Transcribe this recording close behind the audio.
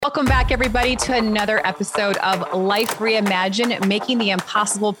Welcome back, everybody, to another episode of Life Reimagined, Making the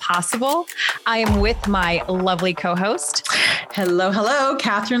Impossible Possible. I am with my lovely co-host. Hello,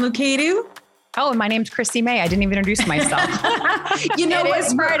 Catherine Lucado. Oh, and my name's Christy May. I didn't even introduce myself. You know what?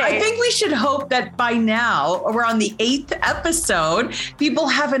 Friday. I think we should hope that by now, we're on the 8th episode, people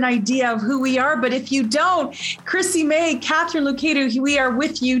have an idea of who we are. But if you don't, Christy May, Catherine Lucado, we are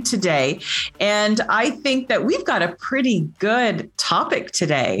with you today. And I think that we've got a pretty good topic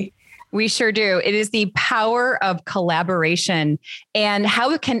today. We sure do. It is the power of collaboration and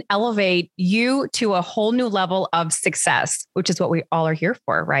how it can elevate you to a whole new level of success, which is what we all are here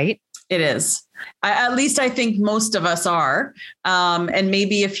for, right? It is. At least I think most of us are. And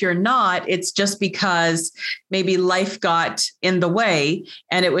maybe if you're not, it's just because maybe life got in the way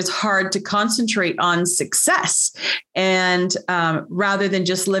and it was hard to concentrate on success and rather than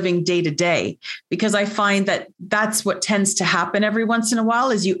just living day to day. Because I find that that's what tends to happen every once in a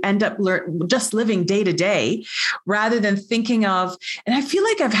while is you end up just living day to day rather than thinking of, and I feel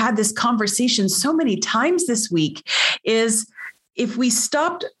like I've had this conversation so many times this week, is if we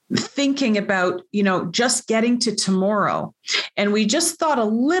stopped thinking about, just getting to tomorrow and we just thought a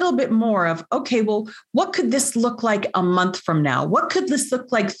little bit more of, okay, well, what could this look like a month from now? What could this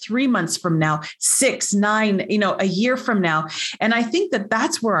look like 3 months from now, 6, 9, a year from now? And I think that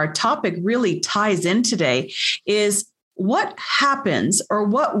that's where our topic really ties in today is what happens or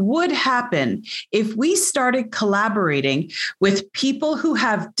what would happen if we started collaborating with people who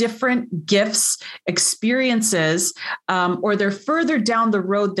have different gifts, experiences, or they're further down the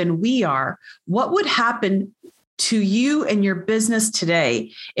road than we are? What would happen to you and your business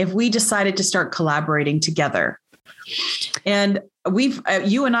today if we decided to start collaborating together? And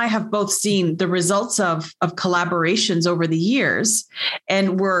you and I have both seen the results of collaborations over the years,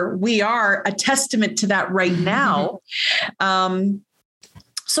 and we are a testament to that right now.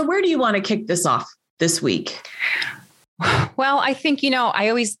 So where do you want to kick this off this week? Well, I think,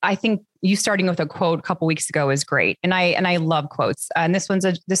 I think you starting with a quote a couple of weeks ago is great. And I love quotes. And this one's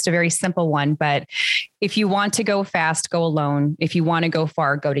just a very simple one, but if you want to go fast, go alone. If you want to go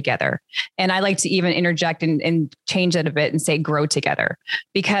far, go together. And I like to even interject and change it a bit and say, grow together,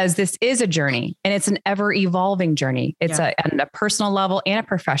 because this is a journey and it's an ever evolving journey. It's at a personal level and a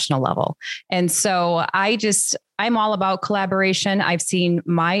professional level. And so I'm all about collaboration. I've seen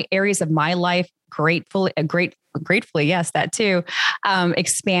my areas of my life gratefully, yes, that too,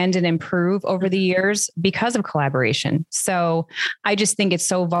 expand and improve over the years because of collaboration. So I just think it's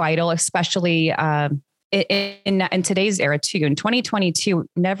so vital, especially in today's era too, in 2022,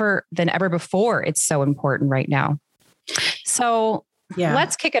 never than ever before. It's so important right now. So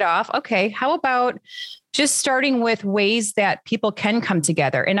let's kick it off. Okay. How about just starting with ways that people can come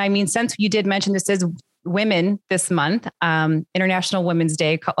together? And I mean, since you did mention this is Women this month, International Women's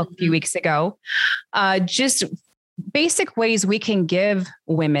Day a few weeks ago, just basic ways we can give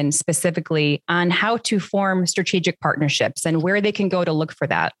women specifically on how to form strategic partnerships and where they can go to look for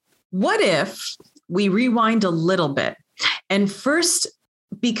that. What if we rewind a little bit and first,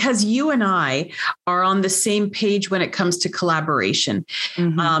 because you and I are on the same page when it comes to collaboration,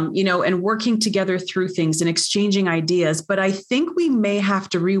 and working together through things and exchanging ideas. But I think we may have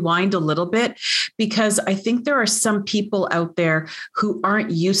to rewind a little bit because I think there are some people out there who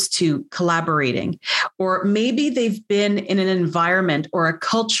aren't used to collaborating, or maybe they've been in an environment or a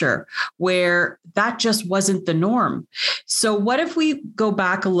culture where that just wasn't the norm. So what if we go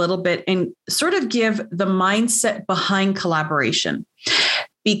back a little bit and sort of give the mindset behind collaboration?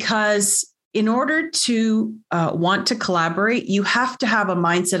 Because in order to want to collaborate, you have to have a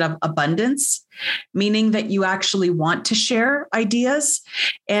mindset of abundance, meaning that you actually want to share ideas.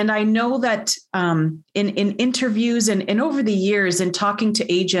 And I know that in interviews and over the years in talking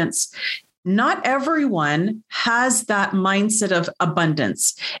to agents, not everyone has that mindset of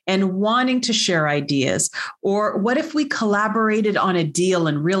abundance and wanting to share ideas. Or what if we collaborated on a deal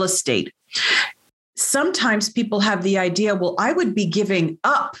in real estate? Sometimes people have the idea, well, I would be giving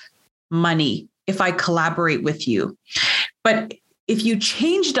up money if I collaborate with you. But if you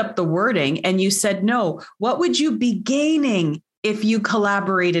changed up the wording and you said, no, what would you be gaining if you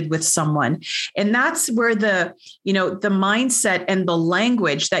collaborated with someone? And that's where the mindset and the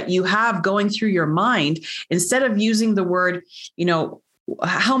language that you have going through your mind, instead of using the word,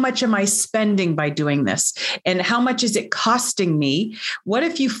 how much am I spending by doing this? And how much is it costing me? What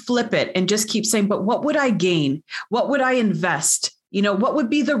if you flip it and just keep saying, but what would I gain? What would I invest? What would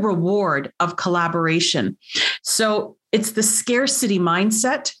be the reward of collaboration? So it's the scarcity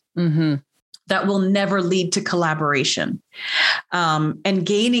mindset that will never lead to collaboration. And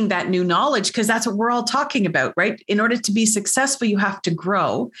gaining that new knowledge, because that's what we're all talking about, right? In order to be successful, you have to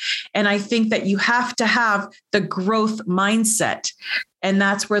grow. And I think that you have to have the growth mindset. And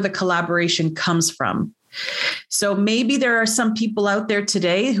that's where the collaboration comes from. So maybe there are some people out there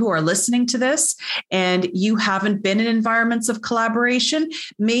today who are listening to this and you haven't been in environments of collaboration.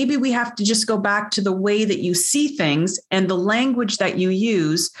 Maybe we have to just go back to the way that you see things and the language that you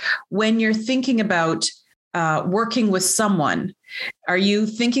use when you're thinking about working with someone. Are you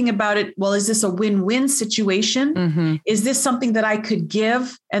thinking about it? Well, is this a win-win situation? Mm-hmm. Is this something that I could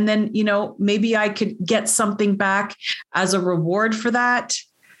give? And then, maybe I could get something back as a reward for that.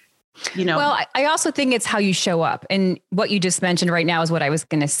 Well, I also think it's how you show up. And what you just mentioned right now is what I was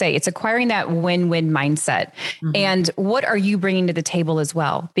going to say. It's acquiring that win-win mindset. Mm-hmm. And what are you bringing to the table as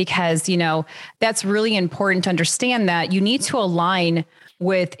well? Because, that's really important to understand that you need to align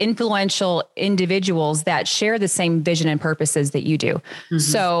with influential individuals that share the same vision and purposes that you do. Mm-hmm.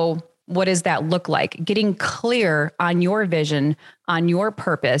 So what does that look like? Getting clear on your vision, on your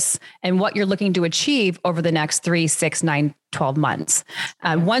purpose, and what you're looking to achieve over the next 3, 6, 9, 12 months.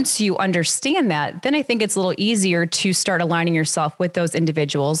 Once you understand that, then I think it's a little easier to start aligning yourself with those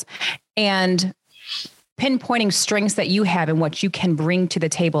individuals and pinpointing strengths that you have and what you can bring to the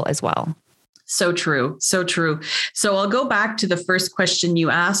table as well. So true. So true. So I'll go back to the first question you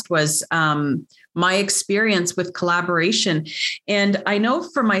asked was my experience with collaboration. And I know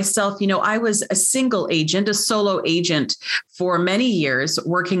for myself, I was a single agent, a solo agent for many years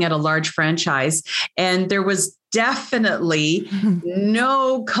working at a large franchise. And there was definitely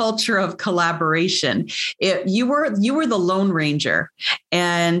no culture of collaboration. You were the Lone Ranger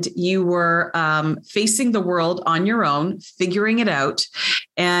and you were facing the world on your own, figuring it out.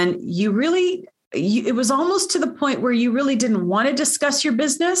 And it was almost to the point where you really didn't want to discuss your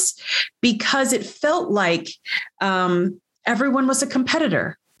business because it felt like everyone was a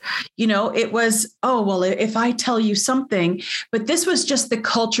competitor. It was, oh, well, if I tell you something, but this was just the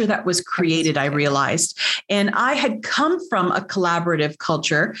culture that was created, I realized. And I had come from a collaborative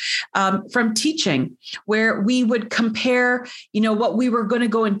culture from teaching where we would compare, what we were going to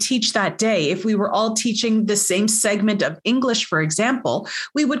go and teach that day. If we were all teaching the same segment of English, for example,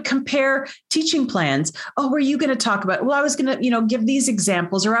 we would compare teaching plans. Oh, were you going to talk about, well, I was going to, give these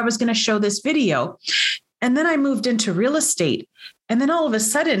examples, or I was going to show this video. And then I moved into real estate. And then all of a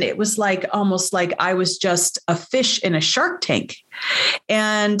sudden it was almost like I was just a fish in a shark tank.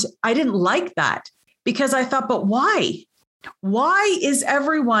 And I didn't like that because I thought, but why? Why is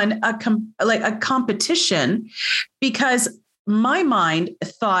everyone a competition? Because my mind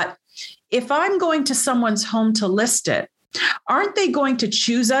thought, if I'm going to someone's home to list it, aren't they going to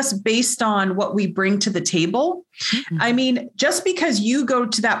choose us based on what we bring to the table? Mm-hmm. I mean, just because you go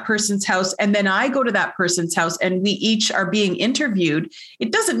to that person's house and then I go to that person's house and we each are being interviewed,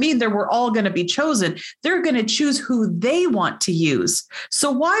 it doesn't mean that we're all going to be chosen. They're going to choose who they want to use.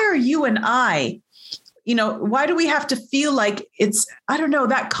 So why are you and I, why do we have to feel like it's, I don't know,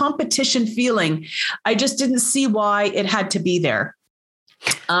 that competition feeling? I just didn't see why it had to be there.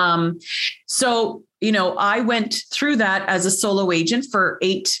 So I went through that as a solo agent for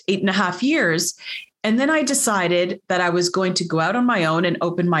 8.5 years. And then I decided that I was going to go out on my own and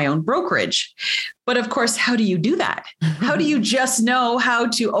open my own brokerage. But of course, how do you do that? How do you just know how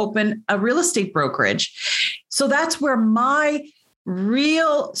to open a real estate brokerage? So that's where my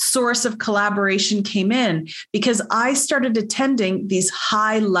real source of collaboration came in, because I started attending these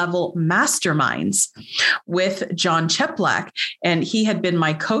high-level masterminds with John Cheplack, and he had been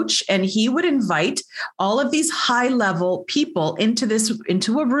my coach, and he would invite all of these high-level people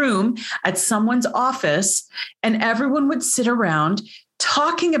into a room at someone's office, and everyone would sit around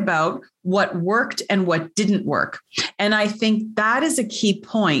talking about what worked and what didn't work. And I think that is a key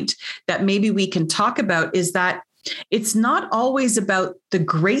point that maybe we can talk about, is that it's not always about the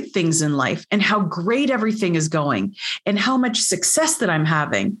great things in life and how great everything is going and how much success that I'm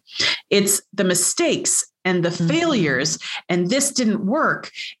having. It's the mistakes and the failures, and this didn't work.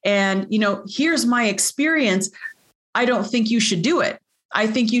 And, here's my experience. I don't think you should do it. I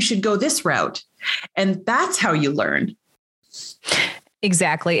think you should go this route. And that's how you learn.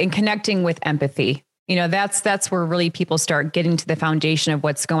 Exactly. And connecting with empathy. That's where really people start getting to the foundation of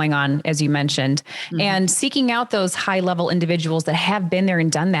what's going on, as you mentioned, and seeking out those high level individuals that have been there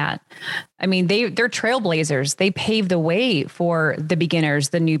and done that. I mean, they're trailblazers. They pave the way for the beginners,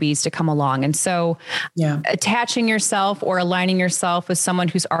 the newbies to come along. And so attaching yourself or aligning yourself with someone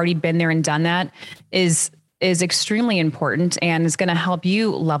who's already been there and done that is extremely important and is going to help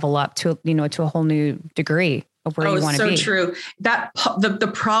you level up to a whole new degree. of where you want to be. So true. That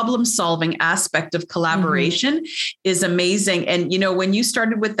the problem solving aspect of collaboration is amazing. And, when you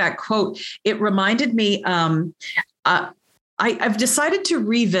started with that quote, it reminded me, I've decided to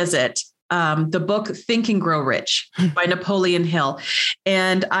revisit the book Think and Grow Rich by Napoleon Hill.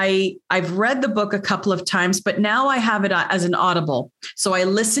 And I've read the book a couple of times, but now I have it as an Audible. So I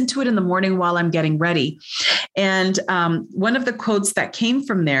listen to it in the morning while I'm getting ready. And one of the quotes that came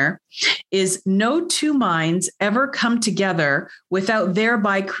from there is, no two minds ever come together without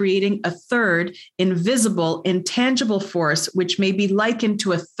thereby creating a third invisible, intangible force, which may be likened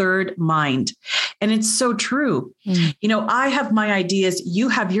to a third mind. And it's so true. I have my ideas, you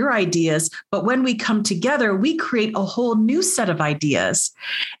have your ideas, but when we come together, we create a whole new set of ideas.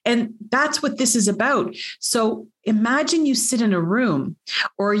 And that's what this is about. So imagine you sit in a room,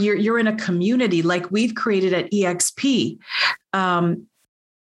 or you're in a community like we've created at EXP.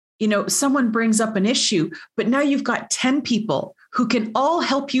 Someone brings up an issue, but now you've got 10 people who can all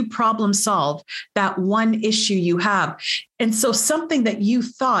help you problem solve that one issue you have. And so something that you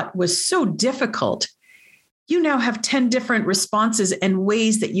thought was so difficult, you now have 10 different responses and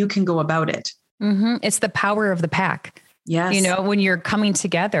ways that you can go about it. It's the power of the pack. Yes. When you're coming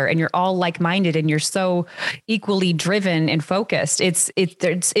together and you're all like-minded and you're so equally driven and focused, it's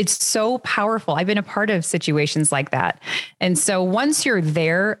so powerful. I've been a part of situations like that. And so once you're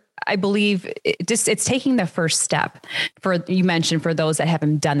there, I believe it's taking the first step. You mentioned for those that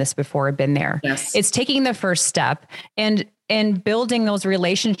haven't done this before or been there. Yes. It's taking the first step and building those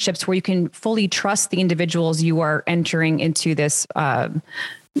relationships where you can fully trust the individuals you are entering into this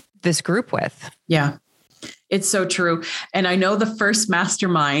group with. Yeah. It's so true. And I know the first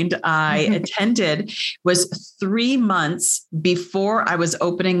mastermind I attended was 3 months before I was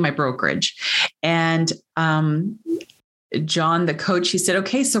opening my brokerage. And John, the coach, he said,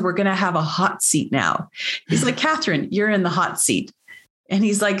 okay, so we're going to have a hot seat now. He's like, Catherine, you're in the hot seat. And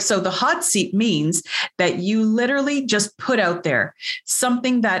he's like, so the hot seat means that you literally just put out there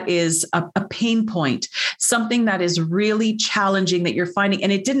something that is a pain point, something that is really challenging that you're finding.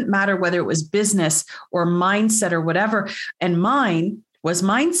 And it didn't matter whether it was business or mindset or whatever. And mine was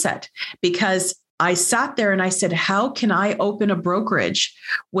mindset, because I sat there and I said, how can I open a brokerage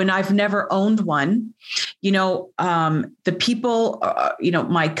when I've never owned one? The people,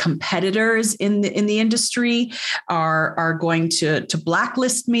 my competitors in the industry are going to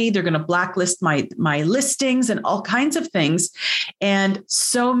blacklist me. They're going to blacklist my listings and all kinds of things. And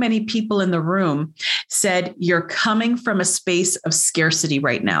so many people in the room said, you're coming from a space of scarcity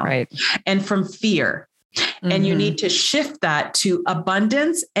right now, right? And from fear. And you need to shift that to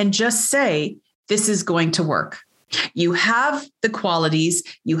abundance and just say, this is going to work. You have the qualities,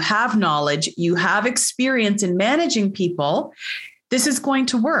 you have knowledge, you have experience in managing people. This is going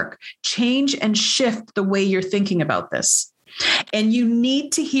to work. Change and shift the way you're thinking about this. And you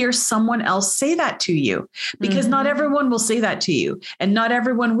need to hear someone else say that to you, because not everyone will say that to you, and not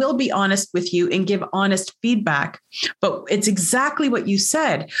everyone will be honest with you and give honest feedback. But it's exactly what you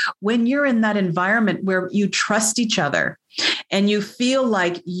said. When you're in that environment where you trust each other, and you feel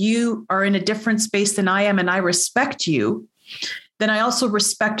like you are in a different space than I am, and I respect you, then I also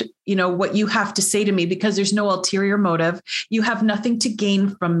respect, what you have to say to me, because there's no ulterior motive. You have nothing to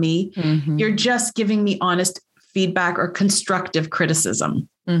gain from me. You're just giving me honest feedback or constructive criticism.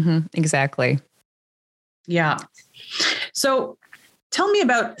 Exactly. Yeah. So tell me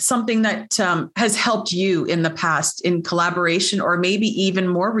about something that has helped you in the past in collaboration, or maybe even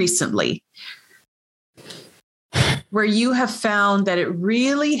more recently, where you have found that it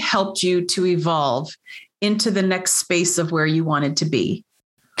really helped you to evolve into the next space of where you wanted to be.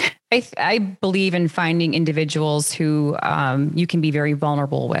 I believe in finding individuals who you can be very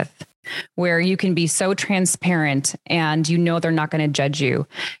vulnerable with, where you can be so transparent and they're not going to judge you.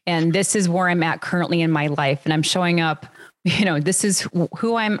 And this is where I'm at currently in my life. And I'm showing up, this is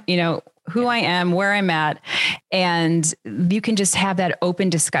who I am, where I'm at. And you can just have that open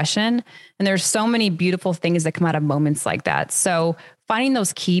discussion. And there's so many beautiful things that come out of moments like that. So finding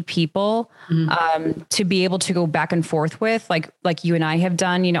those key people to be able to go back and forth with, like you and I have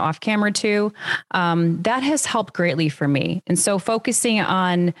done, off camera too, that has helped greatly for me. And so focusing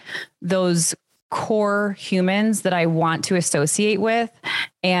on those core humans that I want to associate with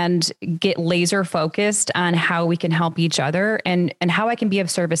and get laser focused on how we can help each other and how I can be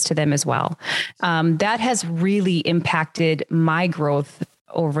of service to them as well. That has really impacted my growth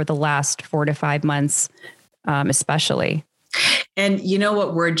over the last 4 to 5 months, especially. And you know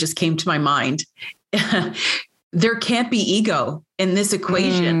what word just came to my mind? there can't be ego in this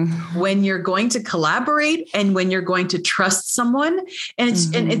equation when you're going to collaborate and when you're going to trust someone. And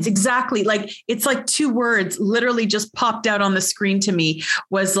it's exactly like, it's like two words literally just popped out on the screen to me,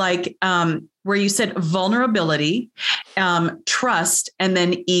 was like, where you said vulnerability, trust, and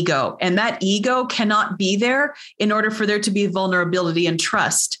then ego. And that ego cannot be there in order for there to be vulnerability and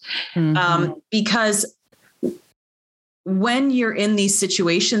trust. Because when you're in these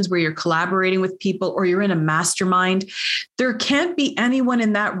situations where you're collaborating with people or you're in a mastermind, there can't be anyone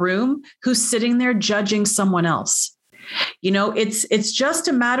in that room who's sitting there judging someone else. It's just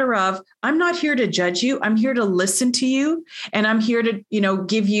a matter of, I'm not here to judge you. I'm here to listen to you. And I'm here to,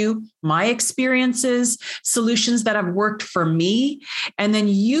 give you my experiences, solutions that have worked for me. And then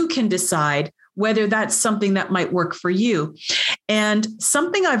you can decide whether that's something that might work for you. And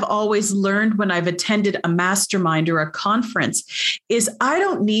something I've always learned when I've attended a mastermind or a conference is I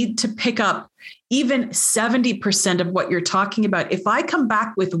don't need to pick up even 70% of what you're talking about. If I come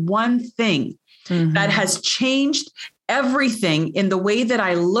back with one thing that has changed everything in the way that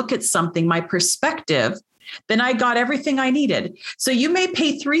I look at something, my perspective, then I got everything I needed. So you may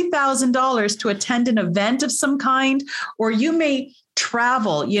pay $3,000 to attend an event of some kind, or you may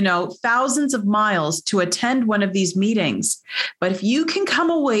travel, thousands of miles to attend one of these meetings. But if you can come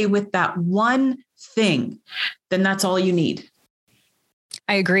away with that one thing, then that's all you need.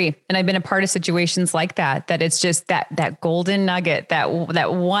 I agree. And I've been a part of situations like that it's just that golden nugget, that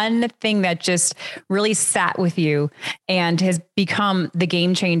one thing that just really sat with you and has become the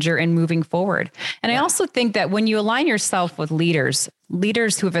game changer in moving forward. And I also think that when you align yourself with leaders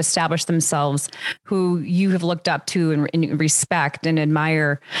who have established themselves, who you have looked up to and respect and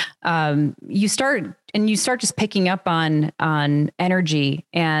admire, you start just picking up on energy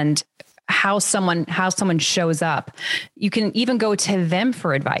and how someone shows up. You can even go to them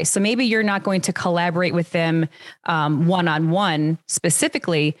for advice. So maybe you're not going to collaborate with them one-on-one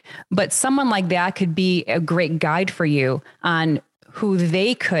specifically, but someone like that could be a great guide for you on who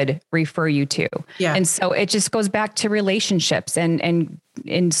they could refer you to. Yeah. And so it just goes back to relationships and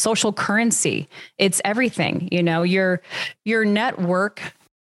in social currency. It's everything. Your network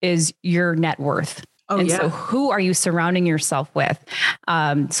is your net worth. So who are you surrounding yourself with?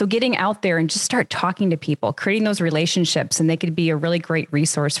 So getting out there and just start talking to people, creating those relationships, and they could be a really great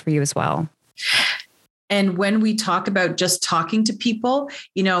resource for you as well. And when we talk about just talking to people,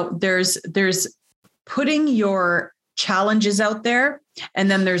 there's putting your challenges out there, and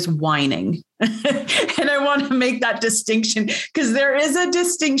then there's whining. And I want to make that distinction, because there is a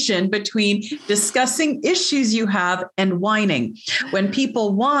distinction between discussing issues you have and whining. When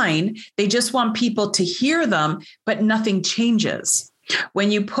people whine, they just want people to hear them, but nothing changes.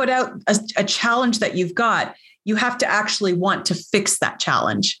 When you put out a challenge that you've got, you have to actually want to fix that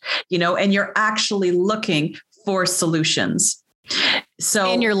challenge, and you're actually looking for solutions.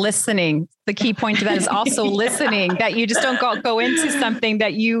 And you're listening. The key point to that is also listening, that you just don't go into something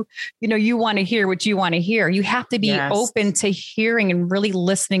that you want to hear what you want to hear. You have to be open to hearing and really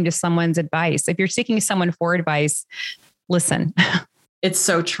listening to someone's advice. If you're seeking someone for advice, listen. It's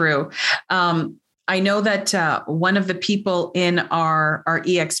so true. I know that one of the people in our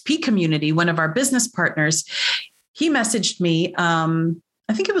EXP community, one of our business partners, he messaged me,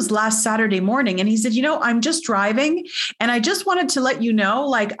 I think it was last Saturday morning. And he said, I'm just driving and I just wanted to let you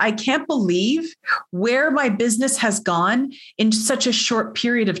know, I can't believe where my business has gone in such a short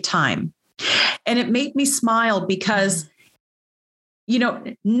period of time. And it made me smile because,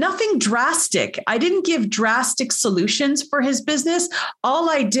 nothing drastic. I didn't give drastic solutions for his business. All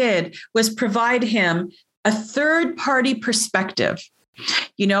I did was provide him a third-party perspective.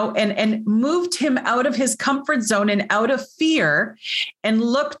 And moved him out of his comfort zone and out of fear and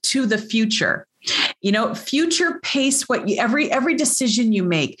look to the future. Future pace every decision you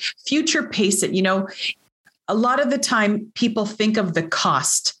make, future pace it. A lot of the time people think of the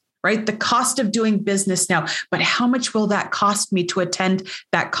cost, right? The cost of doing business now, but how much will that cost me to attend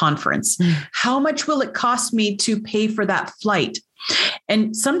that conference? How much will it cost me to pay for that flight?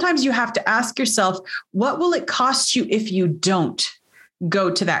 And sometimes you have to ask yourself, what will it cost you if you don't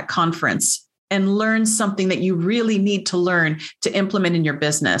go to that conference and learn something that you really need to learn to implement in your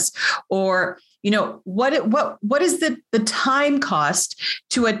business? Or, what is the time cost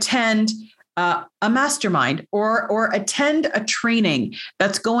to attend a mastermind or attend a training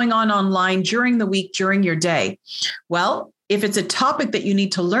that's going on online during the week, during your day? Well, if it's a topic that you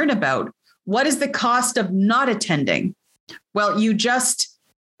need to learn about, what is the cost of not attending? Well, you just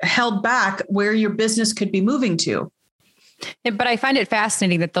held back where your business could be moving to. But I find it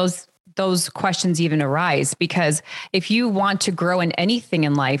fascinating that those questions even arise, because if you want to grow in anything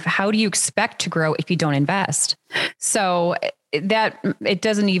in life, how do you expect to grow if you don't invest? So that it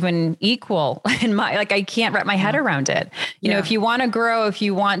doesn't even equal in my, like, I can't wrap my head around it. You know, if you want to grow, if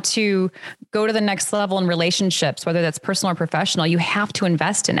you want to go to the next level in relationships, whether that's personal or professional, you have to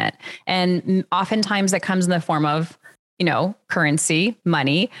invest in it. And oftentimes that comes in the form of, you know, currency,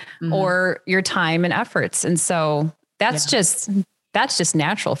 money, or your time and efforts. And so that's just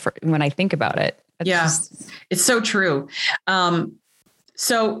natural for when I think about it. It's so true.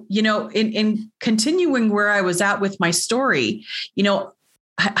 So, you know, in continuing where I was at with my story, you know,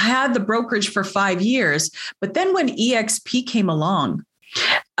 I had the brokerage for 5 years, but then when EXP came along,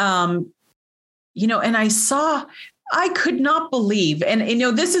 you know, and I could not believe, and you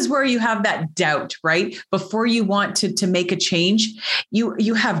know, this is where you have that doubt, right? Before you want to make a change,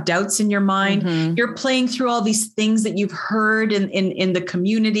 you have doubts in your mind. You're playing through all these things that you've heard in the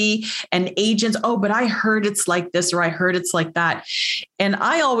community and agents. Oh, but I heard it's like this, or I heard it's like that. And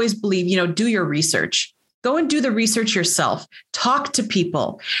I always believe, you know, do your research. Go and do the research yourself. Talk to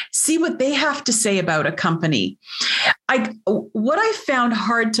people. See what they have to say about a company. What I found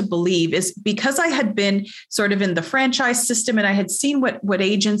hard to believe is, because I had been sort of in the franchise system and I had seen what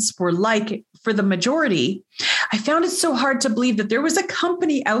agents were like for the majority, I found it so hard to believe that there was a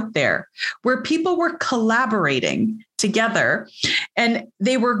company out there where people were collaborating together and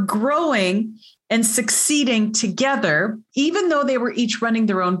they were growing and succeeding together, even though they were each running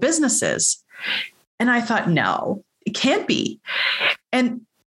their own businesses. And I thought, no, it can't be. And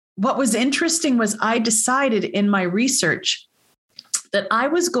what was interesting was I decided in my research that I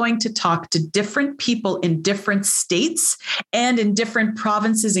was going to talk to different people in different states and in different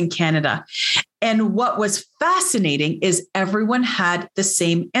provinces in Canada. And what was fascinating is everyone had the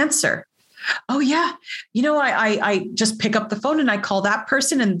same answer. Oh, yeah. You know, I just pick up the phone and I call that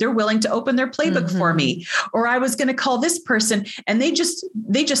person and they're willing to open their playbook for me. Or I was going to call this person and they just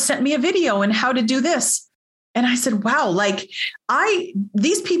sent me a video on how to do this. And I said, wow, like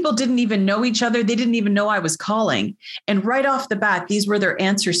these people didn't even know each other. They didn't even know I was calling. And right off the bat, these were their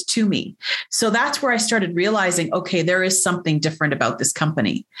answers to me. So that's where I started realizing, okay, there is something different about this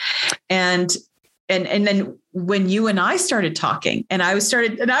company. And then when you and I started talking and I was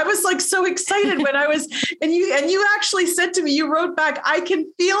like so excited when I was, and you actually said to me, you wrote back, I can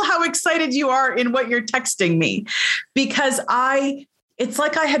feel how excited you are in what you're texting me, because it's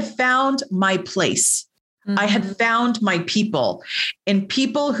like I had found my place. I had found my people, and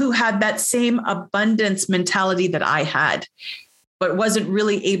people who had that same abundance mentality that I had, but wasn't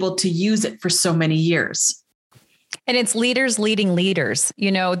really able to use it for so many years. And it's leaders leading leaders.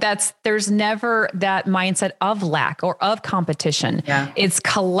 You know, there's never that mindset of lack or of competition. Yeah. It's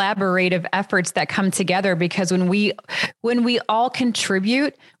collaborative efforts that come together, because when we all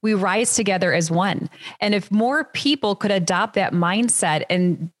contribute, we rise together as one. And if more people could adopt that mindset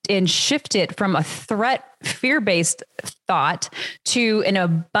and shift it from a threat, fear-based thought to an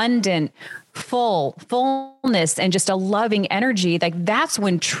abundant, fullness and just a loving energy, like that's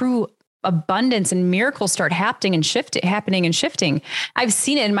when true abundance and miracles start happening and shifting. I've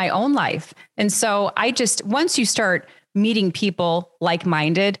seen it in my own life. And so once you start meeting people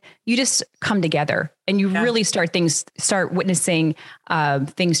like-minded, you just come together and you really start witnessing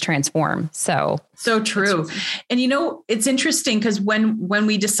things transform. So true. And, you know, it's interesting because when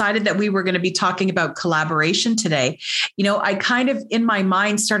we decided that we were going to be talking about collaboration today, you know, I kind of in my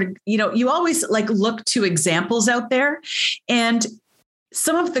mind started, you know, you always like look to examples out there, and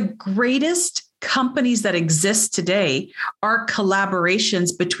some of the greatest companies that exist today are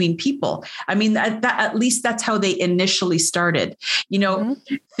collaborations between people. I mean, at least that's how they initially started. You know,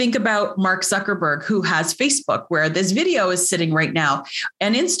 think about Mark Zuckerberg, who has Facebook, where this video is sitting right now,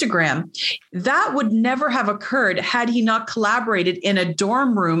 and Instagram. That would never have occurred had he not collaborated in a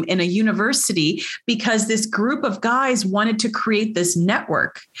dorm room in a university, because this group of guys wanted to create this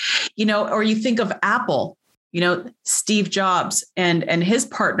network. You know, or you think of Apple, you know, Steve Jobs and his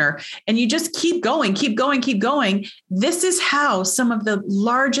partner, and you just keep going. This is how some of the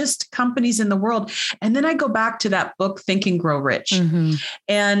largest companies in the world. And then I go back to that book, Think and Grow Rich.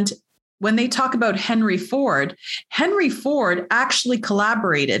 And when they talk about Henry Ford actually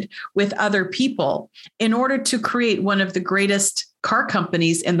collaborated with other people in order to create one of the greatest car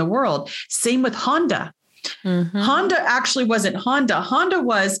companies in the world. Same with Honda. Honda actually wasn't Honda. Honda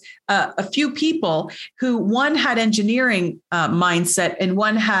was a few people who, one had engineering mindset and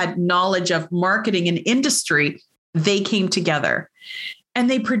one had knowledge of marketing and industry. They came together and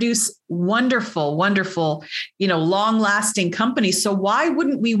they produce wonderful, wonderful, you know, long-lasting companies. So why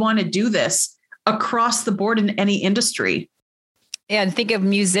wouldn't we want to do this across the board in any industry? And think of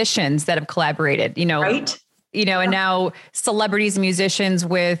musicians that have collaborated, Right. And now celebrities, musicians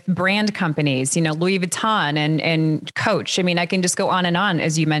with brand companies, Louis Vuitton and Coach. I mean, I can just go on and on,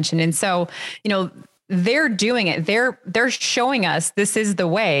 as you mentioned. And so, they're doing it. They're showing us this is the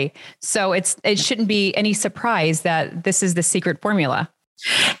way. So it shouldn't be any surprise that this is the secret formula.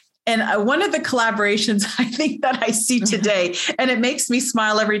 And one of the collaborations I think that I see today, and it makes me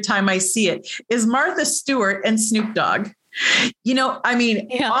smile every time I see it, is Martha Stewart and Snoop Dogg.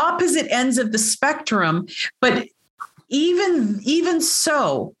 Opposite ends of the spectrum, but even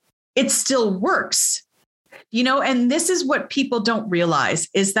so, it still works, and this is what people don't realize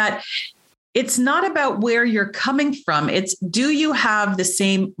is that it's not about where you're coming from. It's, do you have the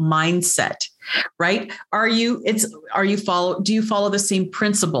same mindset, right? Do you follow the same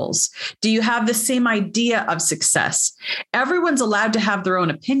principles? Do you have the same idea of success? Everyone's allowed to have their own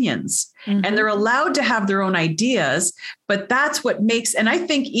opinions and they're allowed to have their own ideas, but that's what makes, and I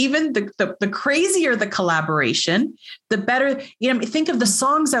think even the crazier the collaboration, the better, think of the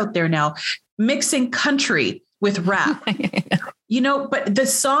songs out there now, mixing country with rap. But the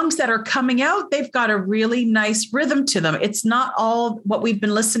songs that are coming out, they've got a really nice rhythm to them. It's not all what we've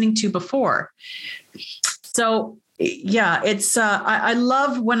been listening to before. So yeah, it's, I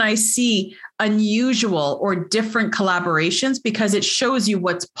love when I see unusual or different collaborations because it shows you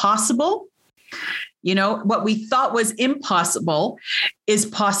what's possible. What we thought was impossible is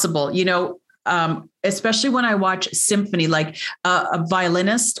possible, especially when I watch symphony, like a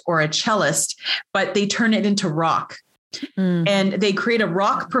violinist or a cellist, but they turn it into rock. And they create a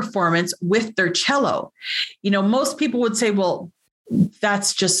rock performance with their cello. Most people would say, well,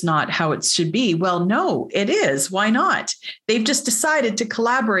 that's just not how it should be. Well, no, it is. Why not? They've just decided to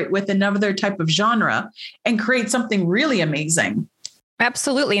collaborate with another type of genre and create something really amazing.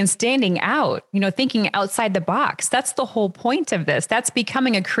 Absolutely. And standing out, thinking outside the box. That's the whole point of this. That's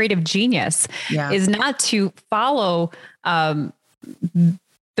becoming a creative genius, is not to follow the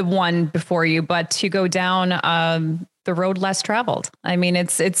one before you, but to go down the road less traveled. I mean,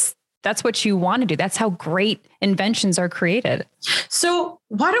 that's what you want to do. That's how great inventions are created. So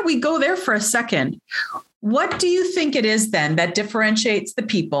why don't we go there for a second? What do you think it is then that differentiates the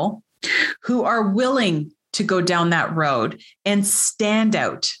people who are willing to go down that road and stand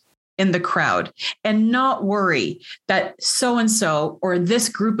out in the crowd and not worry that so-and-so or this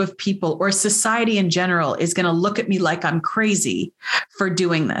group of people or society in general is going to look at me like I'm crazy for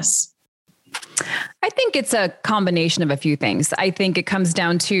doing this? I think it's a combination of a few things. I think it comes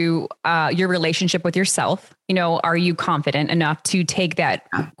down to your relationship with yourself. Are you confident enough to take that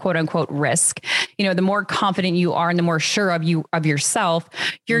quote unquote risk? The more confident you are and the more sure of yourself,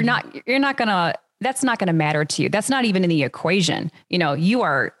 that's not going to matter to you. That's not even in the equation.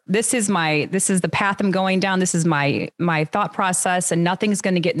 This is the path I'm going down. This is my thought process, and nothing's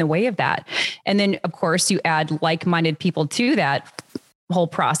going to get in the way of that. And then of course you add like-minded people to that whole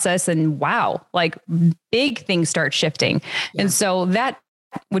process, and wow, like big things start shifting. Yeah. And so that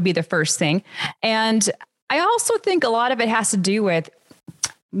would be the first thing. And I also think a lot of it has to do with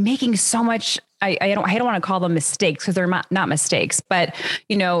making so much, I don't want to call them mistakes because they're not mistakes, but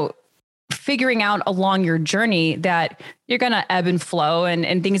figuring out along your journey that you're going to ebb and flow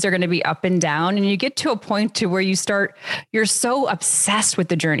and things are going to be up and down. And you get to a point to where you're so obsessed with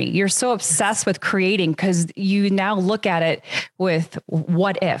the journey. You're so obsessed with creating because you now look at it with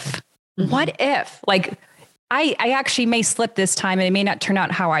what if, what if, like I actually may slip this time and it may not turn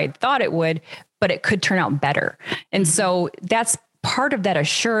out how I thought it would, but it could turn out better. And so that's part of that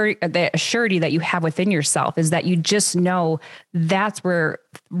assurity that you have within yourself, is that you just know that's where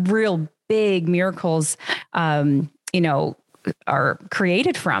real big miracles, are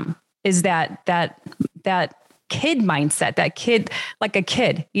created from, is that kid mindset, that kid, like a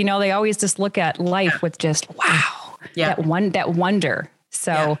kid, they always just look at life with just, wow, that wonder.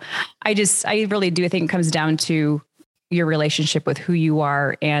 So I really do think it comes down to your relationship with who you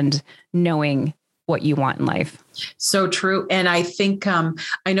are and knowing what you want in life. So true. And I think,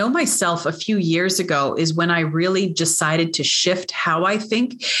 I know myself a few years ago is when I really decided to shift how I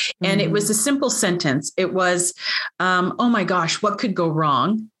think. And it was a simple sentence. It was, oh my gosh, what could go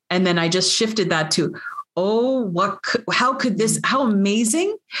wrong? And then I just shifted that to, how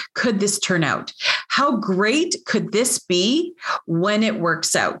amazing could this turn out? How great could this be when it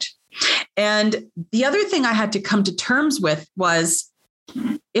works out? And the other thing I had to come to terms with was,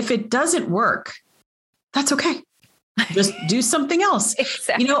 if it doesn't work, that's okay. Just do something else.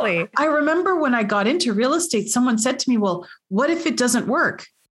 Exactly. I remember when I got into real estate, someone said to me, well, what if it doesn't work?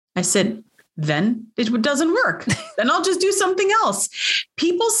 I said, then it doesn't work. Then I'll just do something else.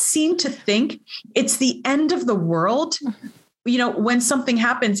 People seem to think it's the end of the world when something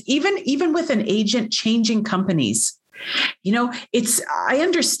happens, even with an agent changing companies, I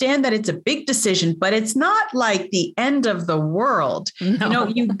understand that it's a big decision, but it's not like the end of the world. No.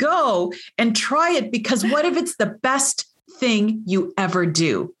 You go and try it, because what if it's the best thing you ever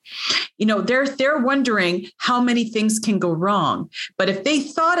do? They're wondering how many things can go wrong. But if they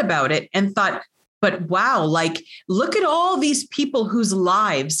thought about it and thought, but wow, like, look at all these people whose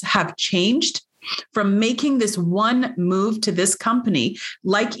lives have changed from making this one move to this company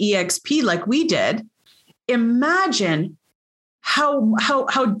like EXP, like we did. Imagine how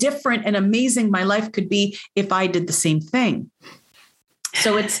different and amazing my life could be if I did the same thing.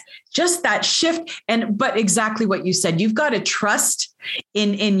 So it's just that shift. But exactly what you said, you've got to trust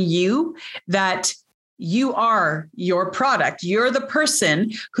in you, that you are your product. You're the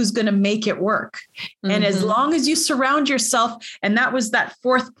person who's going to make it work. Mm-hmm. And as long as you surround yourself, and that was that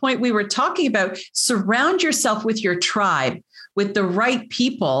fourth point we were talking about, surround yourself with your tribe, with the right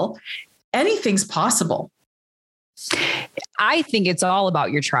people, anything's possible. I think it's all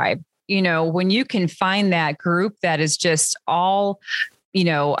about your tribe. When you can find that group that is just all,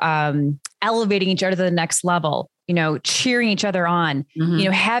 elevating each other to the next level, cheering each other on,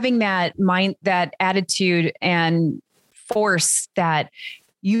 mm-hmm. Having that mind, that attitude and force that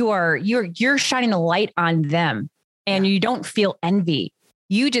you're shining a light on them, and you don't feel envy.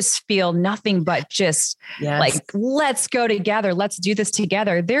 You just feel nothing but just like, let's go together. Let's do this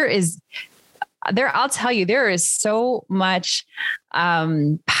together. I'll tell you, there is so much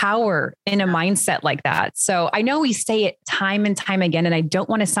power in a mindset like that. So I know we say it time and time again, and I don't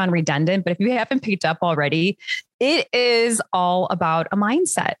want to sound redundant, but if you haven't picked up already, it is all about a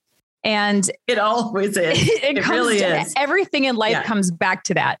mindset. And it always is. It really is. Everything in life comes back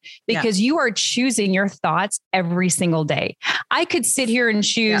to that, because you are choosing your thoughts every single day. I could sit here and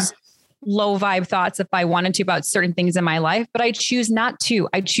choose low vibe thoughts if I wanted to about certain things in my life, but I choose not to.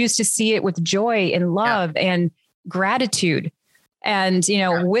 I choose to see it with joy and love and gratitude. And,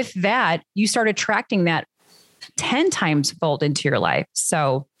 with that, you start attracting that 10 times fold into your life.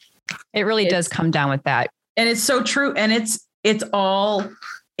 So it really does come down with that. And it's so true. And it's all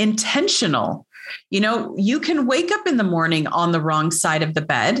intentional. You can wake up in the morning on the wrong side of the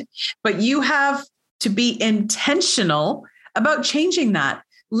bed, but you have to be intentional about changing that,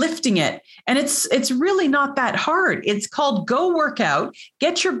 lifting it. And it's really not that hard. It's called go work out,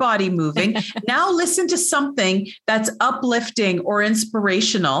 get your body moving. Now listen to something that's uplifting or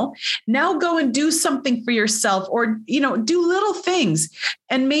inspirational. Now go and do something for yourself, or, do little things.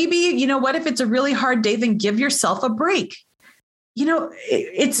 And maybe, what if it's a really hard day, then give yourself a break.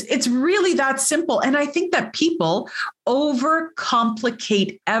 It's really that simple. And I think that people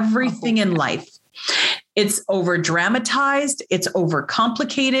overcomplicate everything in life. It's over dramatized. It's over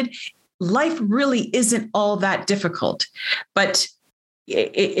complicated. Life really isn't all that difficult. But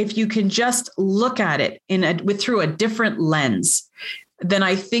if you can just look at it through a different lens, then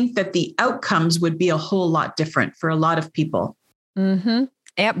I think that the outcomes would be a whole lot different for a lot of people. Mm-hmm.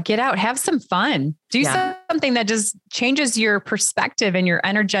 Yep. Get out, have some fun, do something that just changes your perspective and your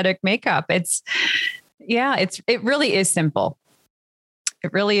energetic makeup. It really is simple.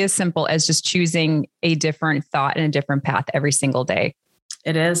 It really is simple as just choosing a different thought and a different path every single day.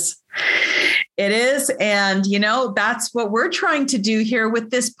 It is. It is. And, that's what we're trying to do here with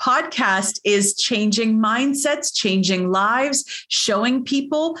this podcast, is changing mindsets, changing lives, showing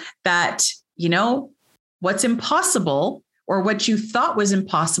people that, what's impossible, or what you thought was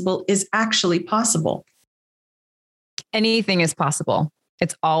impossible, is actually possible. Anything is possible.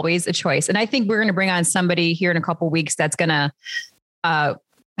 It's always a choice. And I think we're going to bring on somebody here in a couple of weeks that's going to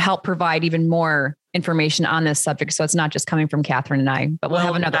help provide even more information on this subject. So it's not just coming from Catherine and I, but we'll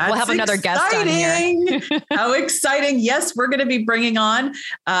have another guest on here. How exciting. Yes, we're going to be bringing on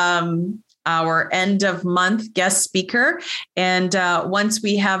our end of month guest speaker. And once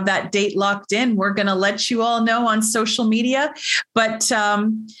we have that date locked in, we're going to let you all know on social media. But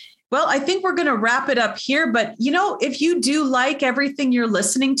well, I think we're going to wrap it up here. But, if you do like everything you're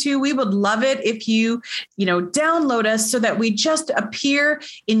listening to, we would love it if you, download us so that we just appear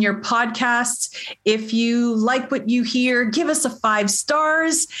in your podcasts. If you like what you hear, give us a 5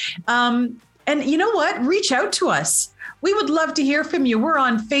 stars. And you know what? Reach out to us. We would love to hear from you. We're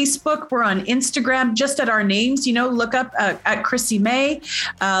on Facebook. We're on Instagram, just at our names. Look up at Chrissy May.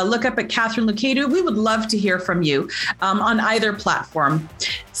 Look up at Catherine Lucado. We would love to hear from you on either platform.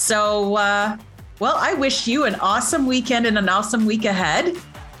 So, I wish you an awesome weekend and an awesome week ahead.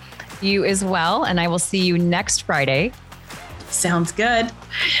 You as well. And I will see you next Friday. Sounds good.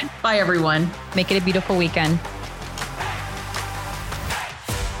 Bye, everyone. Make it a beautiful weekend.